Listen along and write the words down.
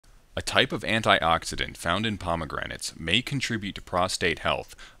A type of antioxidant found in pomegranates may contribute to prostate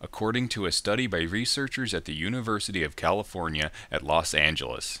health, according to a study by researchers at the University of California at Los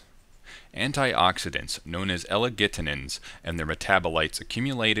Angeles. Antioxidants, known as ellagitannins, and their metabolites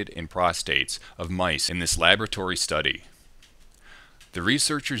accumulated in prostates of mice in this laboratory study. The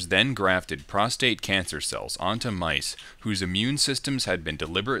researchers then grafted prostate cancer cells onto mice whose immune systems had been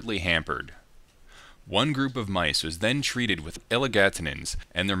deliberately hampered. One group of mice was then treated with ellagitannins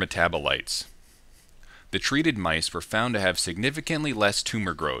and their metabolites. The treated mice were found to have significantly less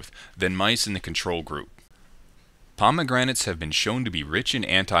tumor growth than mice in the control group. Pomegranates have been shown to be rich in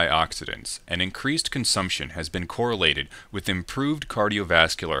antioxidants, and increased consumption has been correlated with improved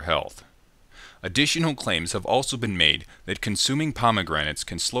cardiovascular health. Additional claims have also been made that consuming pomegranates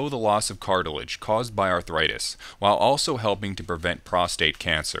can slow the loss of cartilage caused by arthritis, while also helping to prevent prostate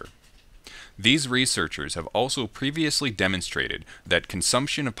cancer. These researchers have also previously demonstrated that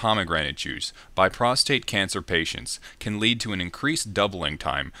consumption of pomegranate juice by prostate cancer patients can lead to an increased doubling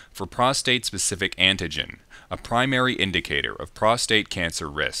time for prostate-specific antigen, a primary indicator of prostate cancer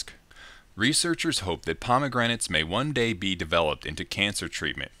risk. Researchers hope that pomegranates may one day be developed into cancer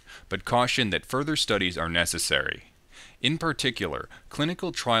treatment, but caution that further studies are necessary. In particular,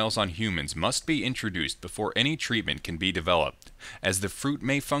 clinical trials on humans must be introduced before any treatment can be developed, as the fruit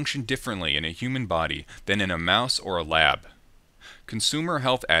may function differently in a human body than in a mouse or a lab. Consumer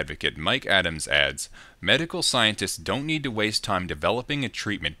health advocate Mike Adams adds, "Medical scientists don't need to waste time developing a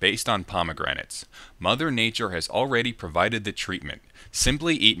treatment based on pomegranates. Mother Nature has already provided the treatment.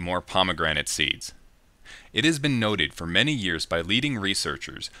 Simply eat more pomegranate seeds." It has been noted for many years by leading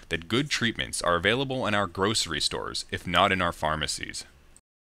researchers that good treatments are available in our grocery stores, if not in our pharmacies.